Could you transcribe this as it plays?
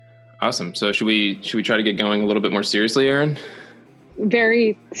Awesome. So should we try to get going a little bit more seriously, Erin?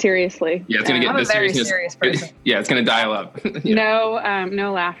 Very seriously. Yeah, it's gonna get I'm a very serious person. Yeah, it's gonna dial up. Yeah.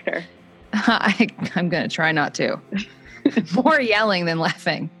 No laughter. I'm going to try not to. More yelling than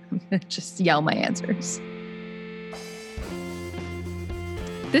laughing. Just yell my answers.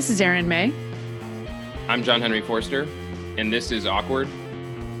 This is Erin May. I'm John Henry Forster, and this is Awkward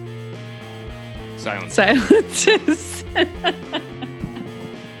Silence. Silences.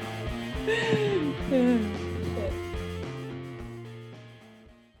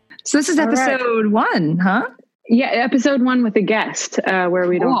 So this is episode 1, huh? Yeah, episode 1 with a guest, where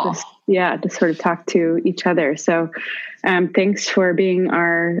we don't Cool. just sort of talk to each other. So thanks for being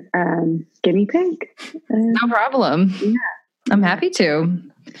our guinea pig. No problem. Yeah. I'm happy to.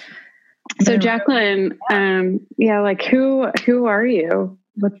 So Jacqueline, who are you?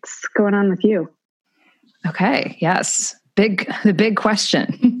 What's going on with you? Okay. Yes. The big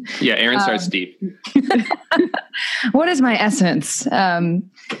question. Yeah, Erin starts deep. What is my essence?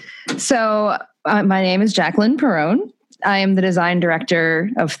 My name is Jacqueline Perrone. I am the design director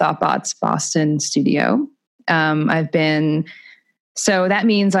of Thoughtbot's Boston studio. So that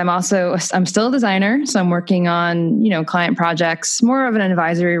means I'm still a designer. So I'm working on, client projects, more of an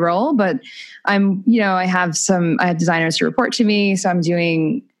advisory role, but I have designers who report to me. So I'm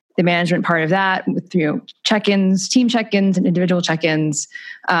doing the management part of that with, check-ins, team check-ins and individual check-ins.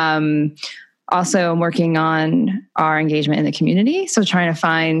 Also I'm working on our engagement in the community. So trying to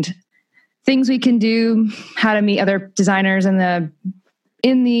find things we can do, how to meet other designers in the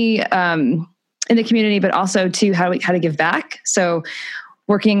community, but also how to give back. So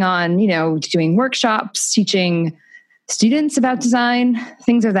working on, doing workshops, teaching students about design,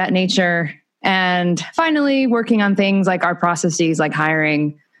 things of that nature. And finally working on things like our processes, like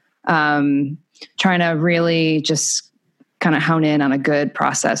hiring, trying to really just kind of hone in on a good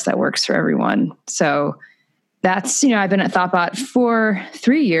process that works for everyone. So that's, I've been at Thoughtbot for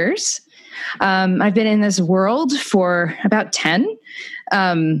 3 years. I've been in this world for about 10.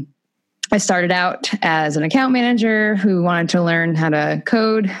 I started out as an account manager who wanted to learn how to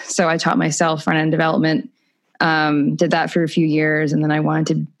code. So I taught myself front-end development, did that for a few years, and then I wanted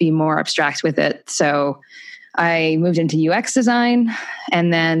to be more abstract with it. So I moved into UX design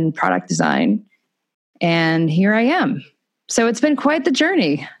and then product design. And here I am. So it's been quite the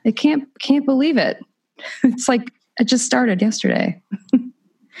journey. I can't believe it. It's like it just started yesterday.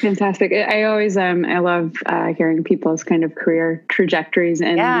 Fantastic. I always, I love hearing people's kind of career trajectories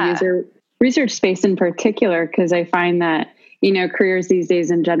and the user research space in particular, because I find that, careers these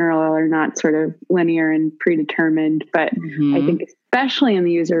days in general are not sort of linear and predetermined, but I think especially in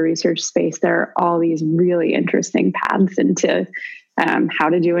the user research space, there are all these really interesting paths into how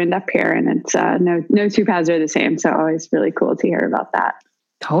did you end up here? And it's no two paths are the same. So always really cool to hear about that.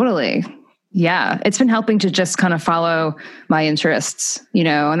 Totally. Yeah. It's been helping to just kind of follow my interests,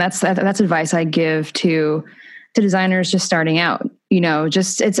 and that's advice I give to designers just starting out,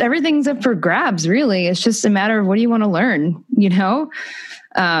 everything's up for grabs, really. It's just a matter of what do you want to learn,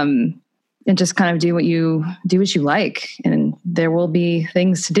 and just kind of do what you like, and there will be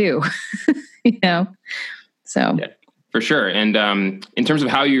things to do, so. Yeah. For sure. And in terms of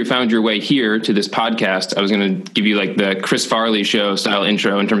how you found your way here to this podcast, I was going to give you like the Chris Farley show style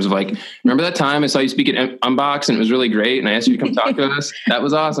intro in terms of like, remember that time I saw you speak at Unbox and it was really great and I asked you to come talk to us? That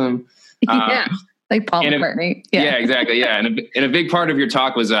was awesome. Yeah, like Paul McCartney. Yeah, exactly. Yeah. And a big part of your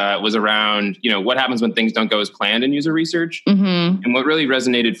talk was around, what happens when things don't go as planned in user research. Mm-hmm. And what really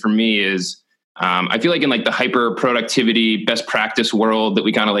resonated for me is I feel like in like the hyper productivity best practice world that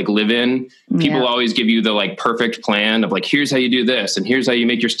we kind of like live in, people always give you the like perfect plan of like, here's how you do this and here's how you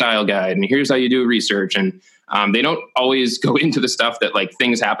make your style guide and here's how you do research. And they don't always go into the stuff that like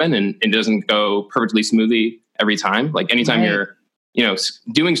things happen and it doesn't go perfectly smoothly every time. Like anytime you're,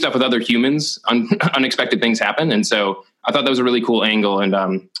 doing stuff with other humans, unexpected things happen. And so I thought that was a really cool angle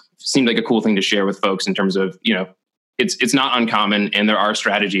and seemed like a cool thing to share with folks in terms of, it's not uncommon and there are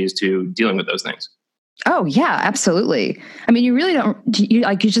strategies to dealing with those things. Oh yeah, absolutely. I mean, you really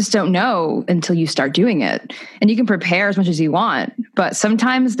you just don't know until you start doing it, and you can prepare as much as you want, but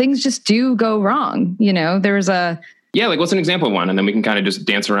sometimes things just do go wrong. Like what's an example of one? And then we can kind of just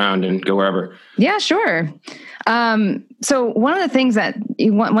dance around and go wherever. Yeah, sure. So one of the things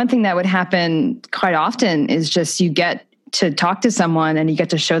one thing that would happen quite often is just you get to talk to someone and you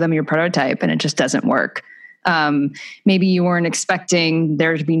get to show them your prototype and it just doesn't work. Maybe you weren't expecting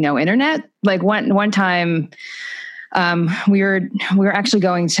there to be no internet. Like one time, we were actually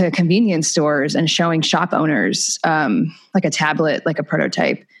going to convenience stores and showing shop owners, like a tablet, like a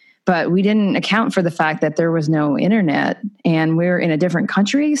prototype, but we didn't account for the fact that there was no internet and we're in a different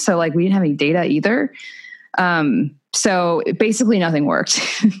country. So like we didn't have any data either. So basically nothing worked.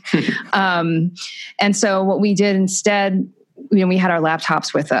 And so what we did instead, we had our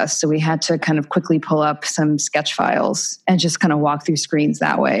laptops with us. So we had to kind of quickly pull up some sketch files and just kind of walk through screens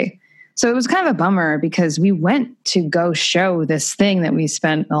that way. So it was kind of a bummer because we went to go show this thing that we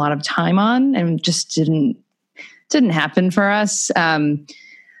spent a lot of time on and just didn't happen for us.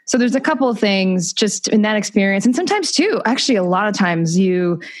 So there's a couple of things just in that experience. And sometimes too, actually a lot of times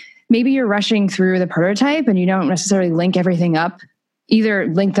maybe you're rushing through the prototype and you don't necessarily link everything up, either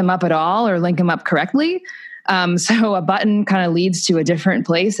link them up at all or link them up correctly. So a button kind of leads to a different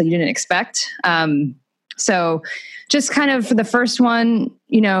place that you didn't expect. So just kind of for the first one,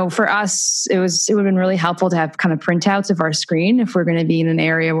 for us, it would have been really helpful to have kind of printouts of our screen if we're going to be in an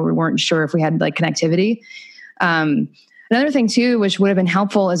area where we weren't sure if we had like connectivity. Another thing too, which would have been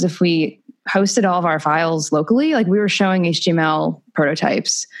helpful, is if we hosted all of our files locally. Like we were showing HTML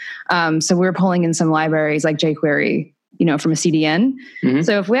prototypes. So we were pulling in some libraries like jQuery, from a CDN. Mm-hmm.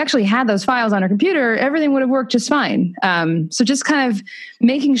 So if we actually had those files on our computer, everything would have worked just fine. So just kind of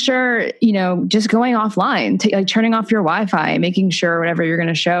making sure, just going offline, like turning off your Wi-Fi, making sure whatever you're going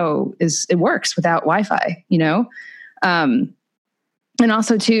to show it works without Wi-Fi, And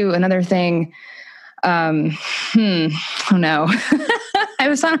also too, another thing, oh no, I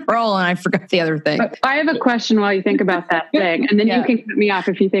was on a roll and I forgot the other thing. I have a question while you think about that thing, and then you can cut me off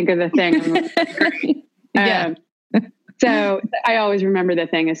if you think of the thing. Yeah. So I always remember the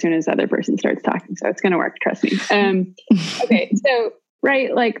thing as soon as the other person starts talking. So it's going to work. Trust me. Okay. So,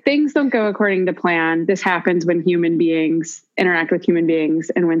 right. Like things don't go according to plan. This happens when human beings interact with human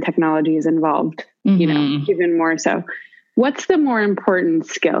beings and when technology is involved, even more so. What's the more important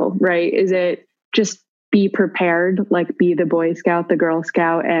skill, right? Is it just be prepared, like be the Boy Scout, the Girl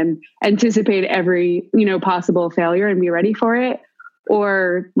Scout, and anticipate every, possible failure and be ready for it?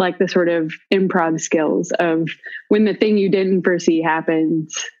 Or like the sort of improv skills of when the thing you didn't foresee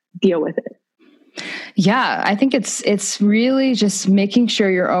happens, deal with it? Yeah, I think it's really just making sure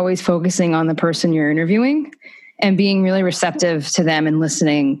you're always focusing on the person you're interviewing and being really receptive to them and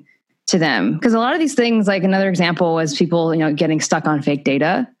listening to them. Because a lot of these things, like another example was people, getting stuck on fake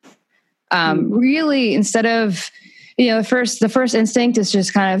data. Really, instead of, the first instinct is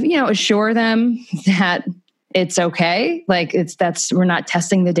just kind of, assure them that it's okay. Like we're not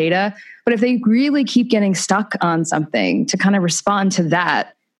testing the data. But if they really keep getting stuck on something, to kind of respond to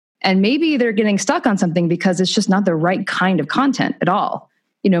that. And maybe they're getting stuck on something because it's just not the right kind of content at all.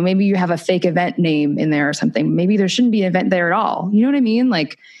 Maybe you have a fake event name in there or something. Maybe there shouldn't be an event there at all. You know what I mean?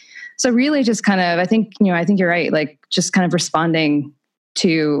 Like, so really just kind of, I think you're right. Like just kind of responding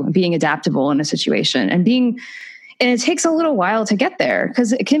to being adaptable in a situation and it takes a little while to get there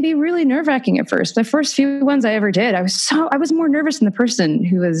because it can be really nerve-wracking at first. The first few ones I ever did, I was more nervous than the person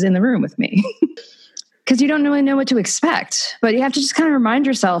who was in the room with me because you don't really know what to expect. But you have to just kind of remind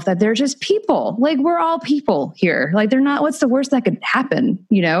yourself that they're just people. Like we're all people here. Like they're not, what's the worst that could happen,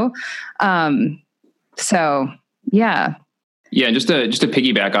 So yeah. Yeah, just to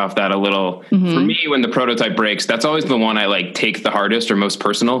piggyback off that a little, for me, when the prototype breaks, that's always the one I like take the hardest or most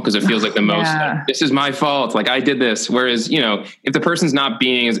personal because it feels like the most, like, this is my fault. Like I did this. Whereas, if the person's not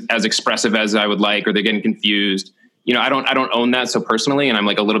being as expressive as I would like, or they're getting confused, I don't own that so personally. And I'm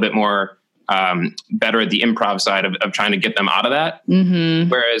like a little bit more better at the improv side of trying to get them out of that. Mm-hmm.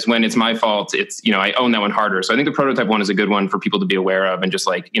 Whereas when it's my fault, it's, I own that one harder. So I think the prototype one is a good one for people to be aware of and just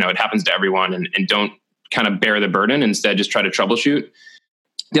like, it happens to everyone and don't kind of bear the burden, instead just try to troubleshoot.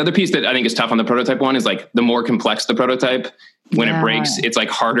 The other piece that I think is tough on the prototype one is like the more complex the prototype, when it breaks, it's like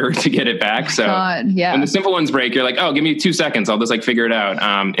harder to get it back. So when the simple ones break, you're like, oh, give me 2 seconds. I'll just like figure it out.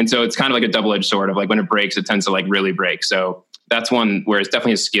 And so it's kind of like a double-edged sword of like when it breaks, it tends to like really break. So that's one where it's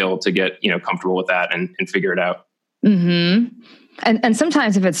definitely a skill to get, comfortable with that and figure it out. Mm-hmm. And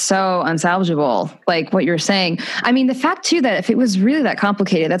sometimes if it's so unsalvageable, like what you're saying, I mean, the fact too, that if it was really that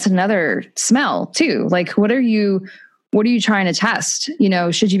complicated, that's another smell too. Like, what are you trying to test?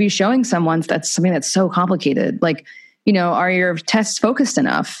 Should you be showing someone that's something that's so complicated? Like, are your tests focused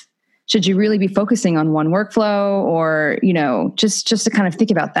enough? Should you really be focusing on one workflow or, just to kind of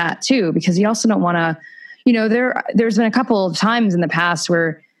think about that too, because you also don't want to, there's been a couple of times in the past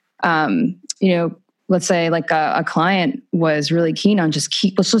where, let's say like a client was really keen on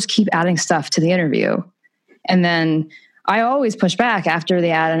let's just keep adding stuff to the interview. And then I always push back after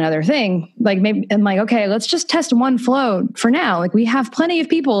they add another thing. Like maybe I'm like, okay, let's just test one flow for now. Like we have plenty of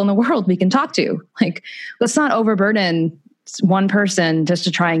people in the world we can talk to. Like let's not overburden one person just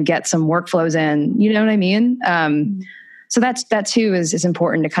to try and get some workflows in. You know what I mean? So that too is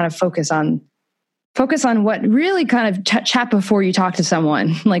important to kind of focus on what really kind of chat before you talk to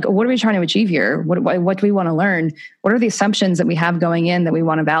someone. Like, what are we trying to achieve here? What do we want to learn? What are the assumptions that we have going in that we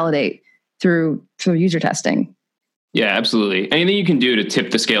want to validate through user testing? Yeah, absolutely. Anything you can do to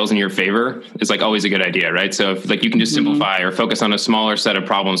tip the scales in your favor is like always a good idea, right? So if like you can just simplify or focus on a smaller set of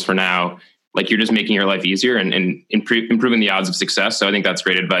problems for now, like you're just making your life easier and improving the odds of success. So I think that's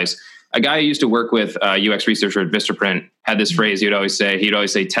great advice. A guy I used to work with, UX researcher at Vistaprint, had this phrase he'd always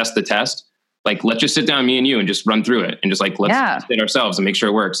say, test the test. Like, let's just sit down, me and you, and just run through it and just like, let's test it ourselves and make sure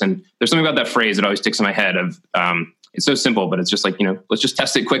it works. And there's something about that phrase that always sticks in my head of, it's so simple, but it's just like, let's just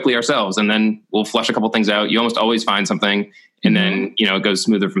test it quickly ourselves. And then we'll flush a couple things out. You almost always find something. And then, it goes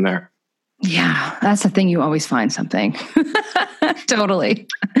smoother from there. Yeah. That's the thing. You always find something. Totally.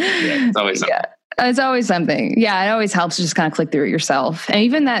 Yeah, it's always something. Yeah, it's always something. Yeah. It always helps to just kind of click through it yourself. And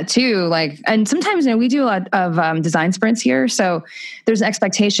even that too, like, and sometimes, we do a lot of design sprints here. So there's an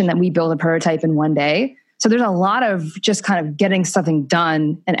expectation that we build a prototype in one day. So there's a lot of just kind of getting something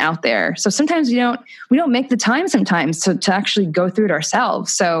done and out there. So sometimes we don't make the time sometimes to actually go through it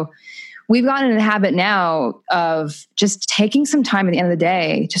ourselves. So we've gotten in the habit now of just taking some time at the end of the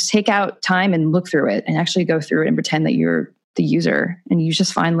day, just take out time and look through it and actually go through it and pretend that you're the user and you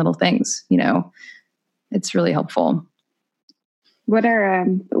just find little things, it's really helpful. What are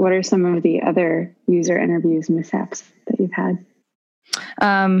some of the other user interviews mishaps that you've had?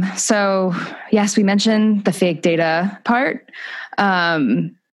 So yes, we mentioned the fake data part.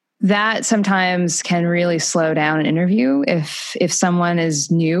 That sometimes can really slow down an interview if someone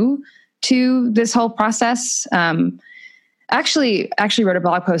is new to this whole process. Actually wrote a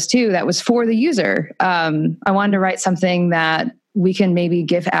blog post too that was for the user. I wanted to write something that we can maybe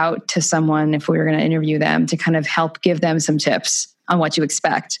give out to someone if we were going to interview them to kind of help give them some tips on what to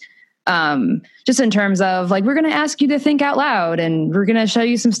expect. Just in terms of like, we're going to ask you to think out loud and we're going to show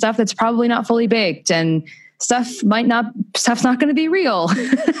you some stuff that's probably not fully baked and stuff's not going to be real.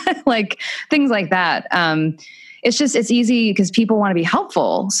 Like things like that. It's easy because people want to be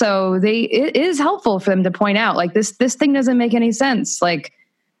helpful. So it is helpful for them to point out like this thing doesn't make any sense. Like,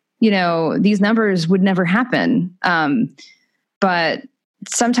 these numbers would never happen. But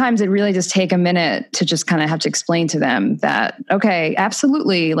sometimes it really just take a minute to just kind of have to explain to them that, okay,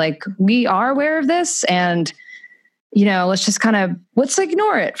 absolutely. Like we are aware of this and, let's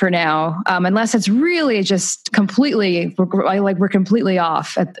ignore it for now. Unless it's really just completely, we're completely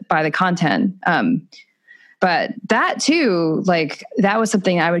off by the content. But that too, like that was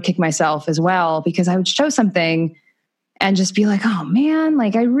something I would kick myself as well, because I would show something and just be like, oh man,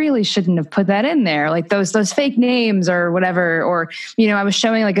 like I really shouldn't have put that in there. Like those fake names or whatever. Or, I was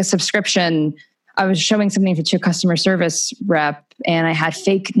showing like a subscription. I was showing something to a customer service rep and I had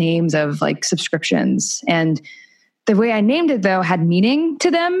fake names of like subscriptions. And the way I named it though had meaning to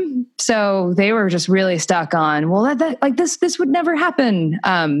them. So they were just really stuck on, well, that like this would never happen.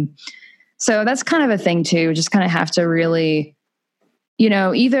 So that's kind of a thing too. Just kind of have to really,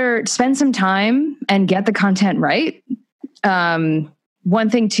 either spend some time and get the content right. One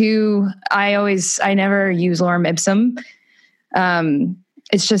thing too, I never use lorem ipsum.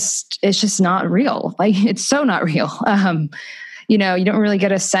 It's just not real. Like it's so not real. You don't really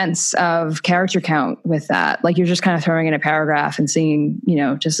get a sense of character count with that. Like you're just kind of throwing in a paragraph and seeing,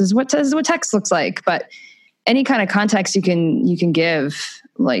 just as what text looks like, but any kind of context you can give,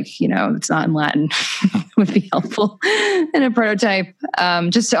 like, it's not in Latin would be helpful in a prototype.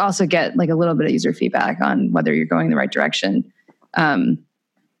 Just to also get like a little bit of user feedback on whether you're going the right direction. But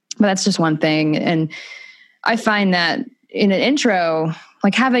that's just one thing. And I find that in an intro,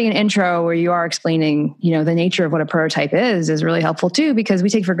 like having an intro where you are explaining, the nature of what a prototype is really helpful too, because we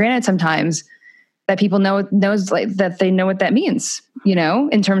take for granted sometimes that people knows like that they know what that means,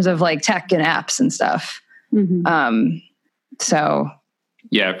 in terms of like tech and apps and stuff. Mm-hmm. So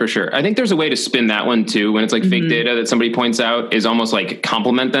yeah, for sure. I think there's a way to spin that one too. When it's like fake data that somebody points out is almost like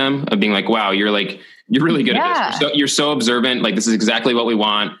compliment them of being like, wow, you're really good at this. You're so observant. Like this is exactly what we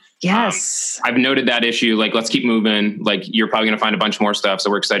want. Yes. I've noted that issue. Like, let's keep moving. Like you're probably going to find a bunch more stuff. So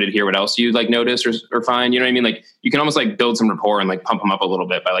we're excited to hear what else you like notice or find, you know what I mean? Like you can almost like build some rapport and like pump them up a little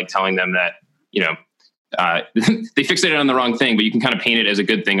bit by like telling them that, they fixated on the wrong thing, but you can kind of paint it as a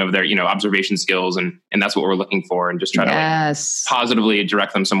good thing of their, observation skills. And that's what we're looking for. And just try to like positively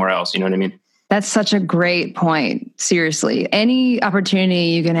direct them somewhere else. You know what I mean? That's such a great point. Seriously, any opportunity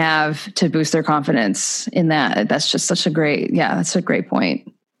you can have to boost their confidence in that's just that's a great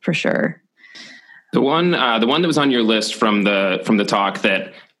point for sure. The one that was on your list from the talk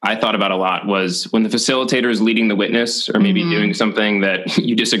that I thought about a lot was when the facilitator is leading the witness or maybe doing something that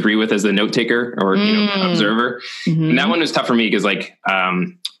you disagree with as the note taker or observer. And that one was tough for me because like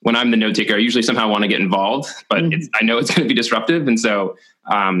when I'm the note taker, I usually somehow want to get involved, but I know it's going to be disruptive. And so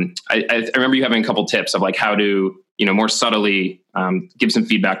I remember you having a couple tips of like how to, more subtly give some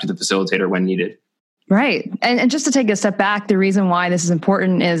feedback to the facilitator when needed. Right. And just to take a step back, the reason why this is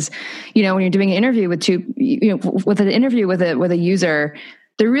important is, when you're doing an interview with a user,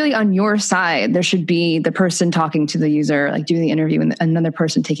 they're really on your side. There should be the person talking to the user, like doing the interview, and another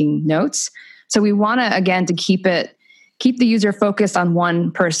person taking notes. So we want to, again, to keep the user focused on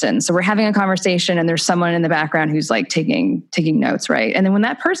one person. So we're having a conversation and there's someone in the background who's like taking notes, right? And then when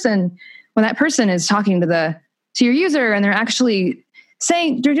that person is talking to your user and they're actually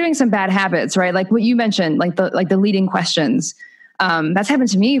saying they're doing some bad habits, right? Like what you mentioned, like the leading questions. That's happened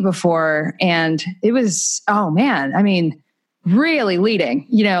to me before. And it was, oh man, I mean, really leading,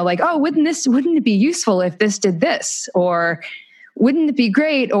 like, oh, wouldn't it be useful if this did this? Or wouldn't it be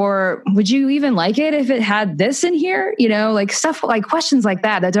great? Or would you even like it if it had this in here? Like stuff like questions like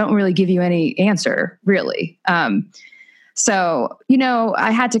that don't really give you any answer really. So,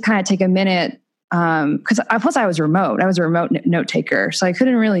 I had to kind of take a minute because plus I was remote. I was a remote note taker, so I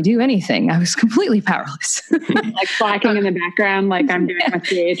couldn't really do anything. I was completely powerless. Like slacking in the background, like I'm doing my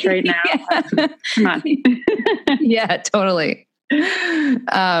PH right now. Yeah. Come on. Yeah, totally.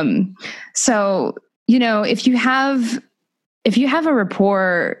 So, if you have a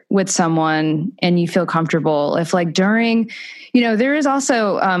rapport with someone and you feel comfortable, if like during, there is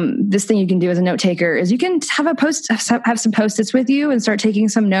also this thing you can do as a note taker is you can have some Post-its with you and start taking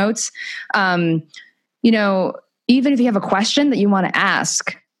some notes. Even if you have a question that you want to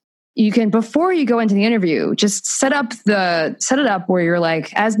ask, you can, before you go into the interview, just set it up where you're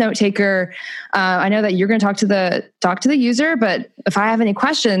like, as note taker, I know that you're going to talk to the user, but if I have any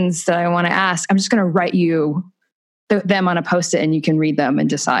questions that I want to ask, I'm just going to write you them on a Post-it and you can read them and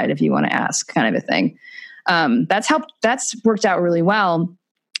decide if you want to ask, kind of a thing. That's worked out really well.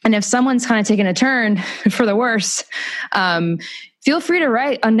 And if someone's kind of taken a turn for the worse, feel free to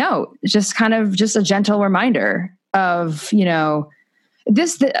write a note, just a gentle reminder of,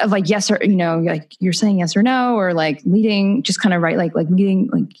 like yes or, like you're saying yes or no, or like leading, just kind of write like leading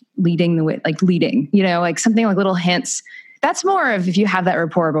the way, like leading, like something like little hints. That's more of if you have that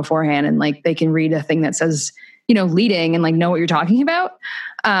rapport beforehand and like they can read a thing that says, leading and like know what you're talking about.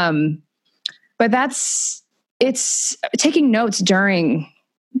 But it's taking notes during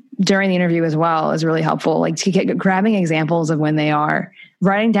the interview as well is really helpful. Like grabbing examples of when they are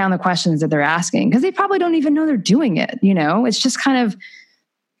writing down the questions that they're asking, because they probably don't even know they're doing it. It's just kind of,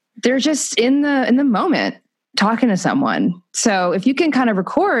 they're just in the moment talking to someone. So if you can kind of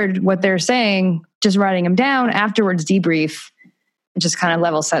record what they're saying, just writing them down, afterwards debrief, and just kind of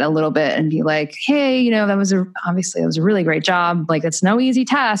level set a little bit and be like, hey, that was a really great job. Like, it's no easy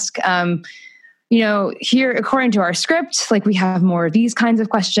task. Here, according to our script, like we have more of these kinds of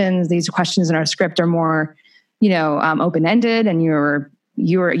questions. These questions in our script are more, open-ended, and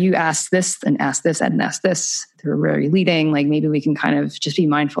you asked this and asked this and asked this. They're very leading. Like maybe we can kind of just be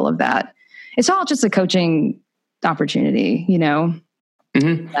mindful of that. It's all just a coaching opportunity,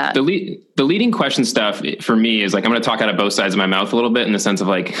 Mm-hmm. The leading question stuff for me is like, I'm going to talk out of both sides of my mouth a little bit in the sense of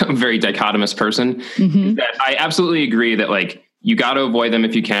like, I'm a very dichotomous person. That I absolutely agree that like, you got to avoid them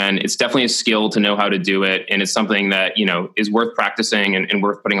if you can. It's definitely a skill to know how to do it. And it's something that, is worth practicing and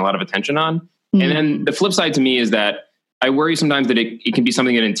worth putting a lot of attention on. And then the flip side to me is that I worry sometimes that it can be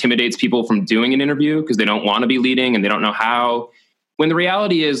something that intimidates people from doing an interview because they don't want to be leading and they don't know how. When the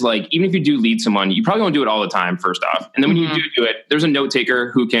reality is like, even if you do lead someone, you probably won't do it all the time, first off. And then when you do it, there's a note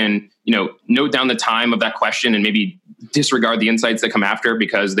taker who can, note down the time of that question and maybe disregard the insights that come after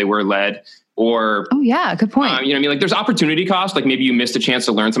because they were led. Or, oh yeah, good point. Like there's opportunity cost. Like maybe you missed a chance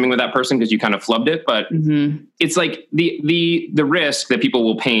to learn something with that person because you kind of flubbed it. But it's like the risk that people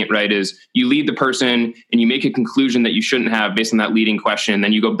will paint, right, is you lead the person and you make a conclusion that you shouldn't have based on that leading question. And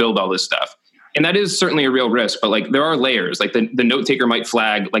then you go build all this stuff. And that is certainly a real risk, but like there are layers. Like the note taker might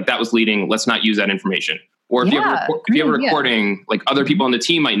flag, like that was leading, let's not use that information. Or if you have a recording, like other people on the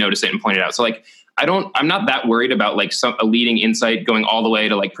team might notice it and point it out. So like, I'm not that worried about like a leading insight going all the way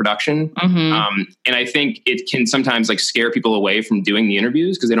to like production. And I think it can sometimes like scare people away from doing the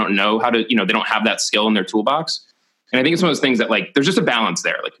interviews because they don't know how to, they don't have that skill in their toolbox. And I think it's one of those things that like, there's just a balance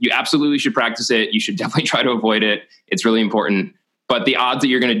there. Like you absolutely should practice it. You should definitely try to avoid it. It's really important. But the odds that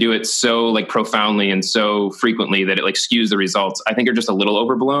you're going to do it so like profoundly and so frequently that it like skews the results, I think are just a little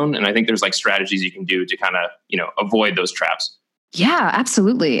overblown. And I think there's like strategies you can do to kind of, avoid those traps. Yeah,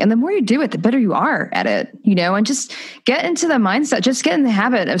 absolutely. And the more you do it, the better you are at it, and just get into the mindset, just get in the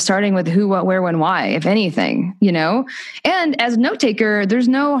habit of starting with who, what, where, when, why, if anything, And as a note taker, there's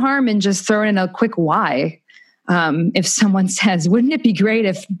no harm in just throwing in a quick why. If someone says, wouldn't it be great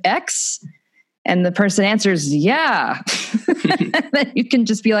if X? And the person answers, yeah. Then you can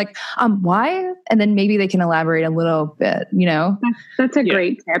just be like, why? And then maybe they can elaborate a little bit, That's a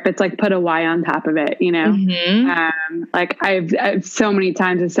great tip. It's like put a why on top of it, Mm-hmm. Like I've so many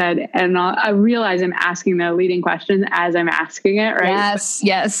times have said, and I realize I'm asking the leading question as I'm asking it, right?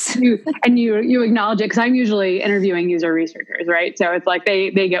 Yes. You acknowledge it, because I'm usually interviewing user researchers, right? So it's like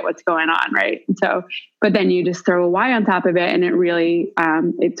they get what's going on, right? And so, but then you just throw a why on top of it, and it really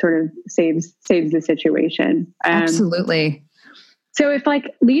it sort of saves the situation. Absolutely. So if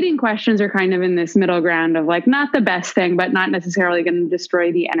like leading questions are kind of in this middle ground of like not the best thing, but not necessarily going to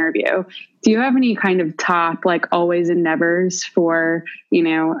destroy the interview, do you have any kind of top like always and nevers for,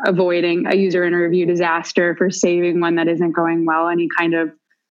 avoiding a user interview disaster, for saving one that isn't going well? Any kind of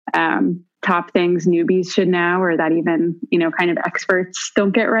top things newbies should know, or that even, kind of experts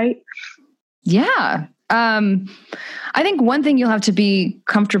don't get right? Yeah. I think one thing you'll have to be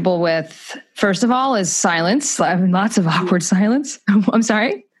comfortable with, first of all, is silence. Lots of awkward silence. I'm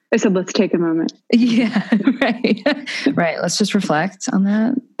sorry. I said, let's take a moment. Yeah, right. Right. Let's just reflect on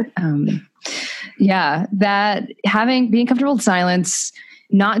that. Being comfortable with silence,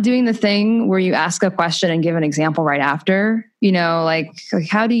 not doing the thing where you ask a question and give an example right after, like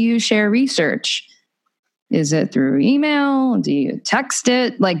how do you share research? Is it through email? Do you text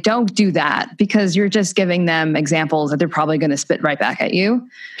it? Like, don't do that, because you're just giving them examples that they're probably going to spit right back at you.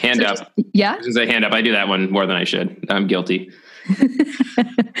 Hand up. Yeah. I was gonna say hand up. I do that one more than I should. I'm guilty.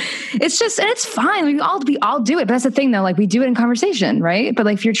 It's fine. We all do it. But that's the thing though. Like, we do it in conversation, right? But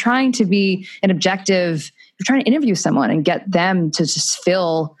like, if you're trying to be an objective, you're trying to interview someone and get them to just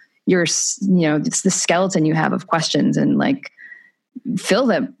fill your, it's the skeleton you have of questions, and like, fill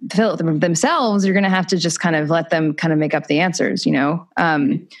them themselves, you're going to have to just kind of let them kind of make up the answers,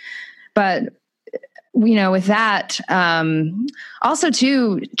 but with that, also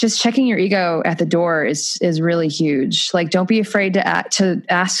too, just checking your ego at the door is really huge. Like, don't be afraid to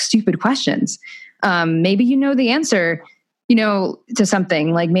ask stupid questions. Maybe the answer, to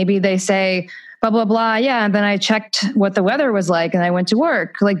something. Like, maybe they say blah, blah, blah. Yeah. And then I checked what the weather was like and I went to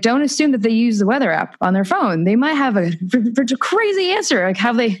work. Like, don't assume that they use the weather app on their phone. They might have a crazy answer, like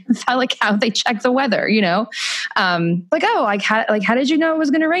how they check the weather, how did you know it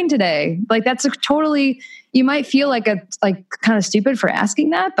was going to rain today? Like, that's you might feel like kind of stupid for asking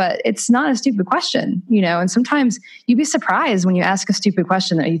that, but it's not a stupid question, and sometimes you'd be surprised when you ask a stupid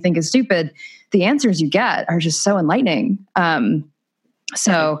question that you think is stupid. The answers you get are just so enlightening.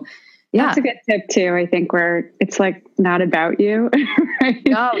 Yeah. That's a good tip too. I think, where it's like not about you. Right?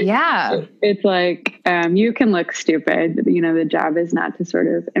 Oh yeah. It's like, you can look stupid. The job is not to sort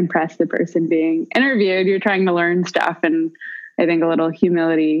of impress the person being interviewed. You're trying to learn stuff. And I think a little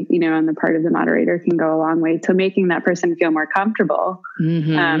humility, on the part of the moderator can go a long way to making that person feel more comfortable.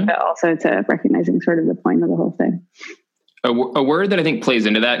 Mm-hmm. But also to recognizing sort of the point of the whole thing. A word that I think plays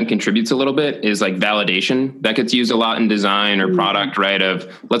into that and contributes a little bit is like validation. That gets used a lot in design or product, right? Of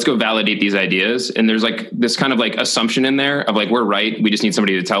let's go validate these ideas. And there's like this kind of like assumption in there of like, we're right. We just need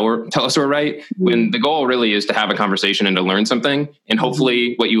somebody to tell us we're right. When the goal really is to have a conversation and to learn something. And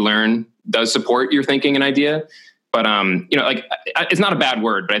hopefully what you learn does support your thinking and idea. But, like, it's not a bad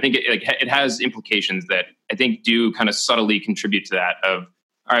word, but I think it has implications that I think do kind of subtly contribute to that of,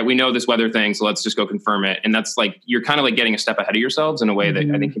 all right, we know this weather thing, so let's just go confirm it. And that's like, you're kind of like getting a step ahead of yourselves in a way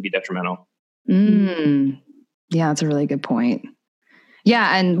that I think can be detrimental. Yeah, that's a really good point.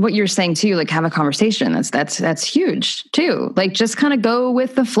 Yeah. And what you're saying too, like, have a conversation. That's huge too. Like, just kind of go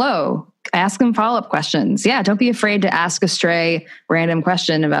with the flow, ask them follow-up questions. Yeah. Don't be afraid to ask a stray random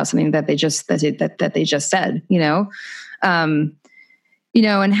question about something that they just said,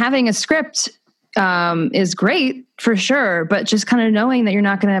 and having a script is great for sure, but just kind of knowing that you're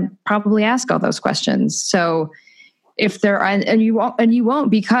not going to probably ask all those questions. So if there are, and you won't,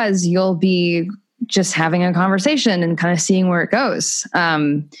 because you'll be just having a conversation and kind of seeing where it goes.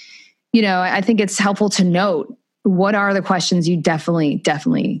 I think it's helpful to note what are the questions you definitely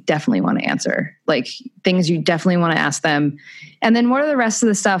want to answer, like things you definitely want to ask them. And then what are the rest of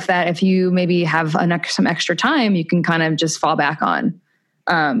the stuff that if you maybe have some extra time, you can kind of just fall back on.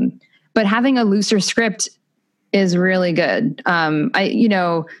 But having a looser script is really good.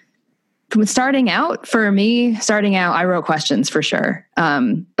 Starting out, I wrote questions for sure.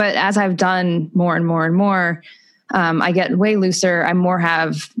 But as I've done more and more and more, I get way looser. I more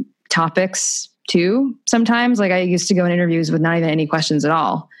have topics too. Sometimes, like I used to go in interviews with not even any questions at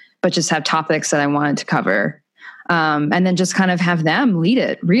all, but just have topics that I wanted to cover. And then just kind of have them lead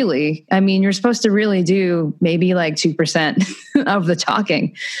it, really. I mean, you're supposed to really do maybe like 2% of the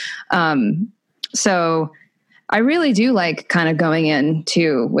talking. So I really do like kind of going in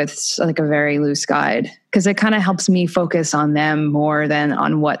too with like a very loose guide, because it kind of helps me focus on them more than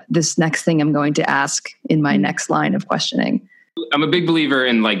on what this next thing I'm going to ask in my next line of questioning. I'm a big believer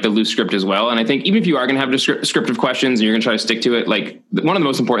in like the loose script as well. And I think even if you are going to have descriptive questions and you're going to try to stick to it, like one of the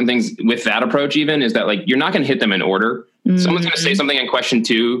most important things with that approach even is that like, you're not going to hit them in order. Mm-hmm. Someone's going to say something in question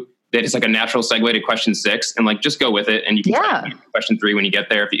 2 that is like a natural segue to question 6, and like, just go with it. And you can try to question 3 when you get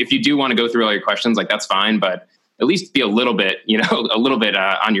there. If you do want to go through all your questions, like that's fine, but at least be a little bit,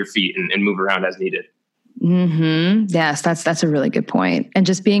 on your feet and move around as needed. Mm-hmm. Yes, that's a really good point. And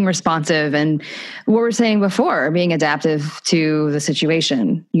just being responsive, and what we were saying before, being adaptive to the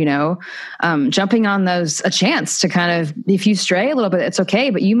situation, jumping on those a chance to kind of, if you stray a little bit, it's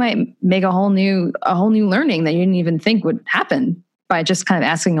okay, but you might make a whole new learning that you didn't even think would happen by just kind of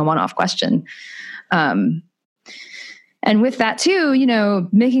asking a one-off question. And with that too,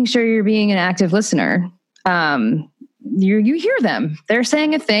 making sure you're being an active listener. You hear them, they're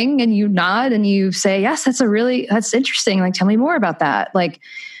saying a thing and you nod and you say, yes, that's interesting. Like, tell me more about that. Like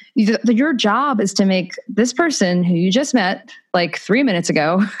your job is to make this person who you just met like 3 minutes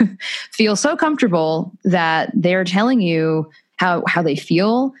ago feel so comfortable that they're telling you how they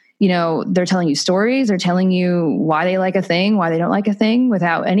feel. They're telling you stories, they're telling you why they like a thing, why they don't like a thing,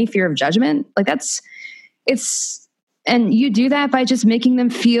 without any fear of judgment. Like and you do that by just making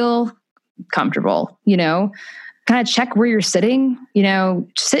them feel comfortable, kind of check where you're sitting,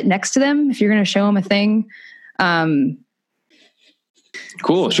 sit next to them if you're going to show them a thing.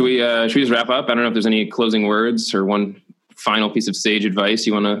 Cool. Should we just wrap up? I don't know if there's any closing words or one final piece of sage advice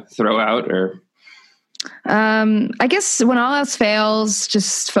you want to throw out, or. I guess when all else fails,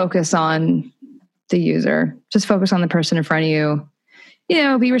 just focus on the user, just focus on the person in front of you,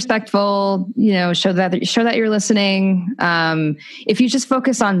 be respectful, show that you're listening. If you just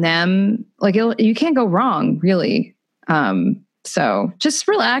focus on them, like you can't go wrong, really. So just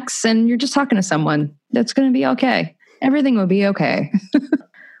relax, and you're just talking to someone. That's going to be okay. Everything will be okay.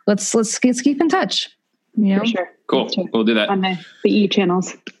 Let's keep in touch. For sure. Cool. We'll do that on the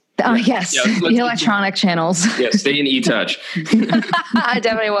e-channels. Oh, yes. Yeah, the electronic channels. Yeah, stay in e-touch. I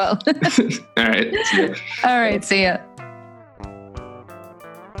definitely will. All right. See ya. All right. See ya.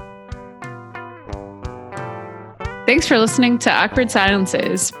 Thanks for listening to Awkward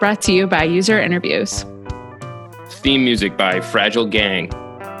Silences, brought to you by User Interviews. Theme music by Fragile Gang.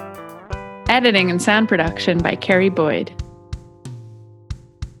 Editing and sound production by Carrie Boyd.